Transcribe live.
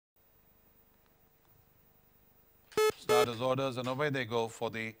Starters orders, and away they go for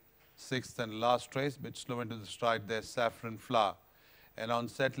the sixth and last race. Bit slow into the stride there, Saffron Flower. And on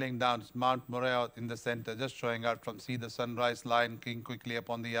settling down, it's Mount Moriah in the center, just showing out from See the Sunrise. Lion King quickly up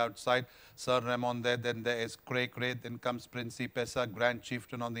on the outside. Sir Ramon there, then there is Cray Cray, then comes Principessa, Grand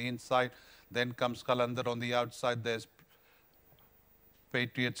Chieftain on the inside. Then comes Kalandar on the outside. There's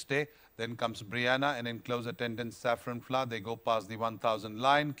Patriots Day. Then comes Brianna, and in close attendance, Saffron Flower. They go past the 1,000.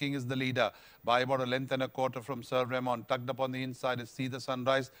 Lion King is the leader by about a length and a quarter from Sir Ramon. Tucked up on the inside is See the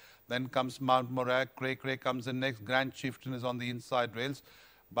Sunrise. Then comes Mount Moriah. Cray Cray comes in next. Grand Chieftain is on the inside rails.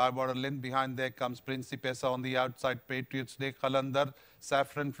 By about a length behind there comes Principessa on the outside. Patriots Day, Kalandar,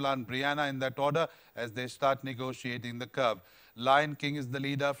 Saffron Flower, and Brianna in that order as they start negotiating the curve. Lion King is the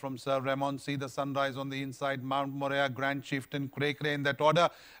leader from Sir Ramon. See the Sunrise on the inside. Mount Moriah, Grand Chieftain, Cray Cray in that order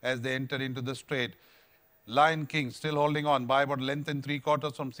as they enter into the straight. Lion King still holding on by about length and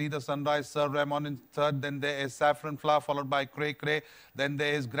 3/4 from See the Sunrise. Sir Ramon in third. Then there is Saffron Flower followed by Cray Cray. Then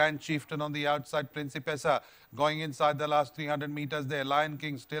there is Grand Chieftain on the outside. Principessa going inside the last 300 meters there. Lion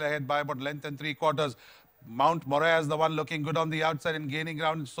King still ahead by about length and 3/4. Mount Moriah is the one looking good on the outside and gaining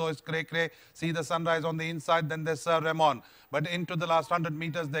ground. So is Cray Cray. See the Sunrise on the inside. Then there's Sir Ramon. But into the last 100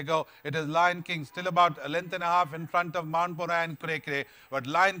 meters they go. It is Lion King still about a length and a half in front of Mount Moriah and Cray Cray. But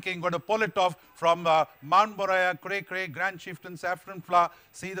Lion King going to pull it off from Mount Moriah, Cray Cray, Grand Chieftain, Saffron Flower,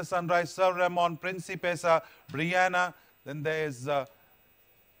 See the Sunrise, Sir Ramon, Principessa, Brianna. Then there is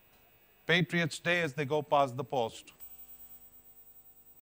Patriots Day as they go past the post.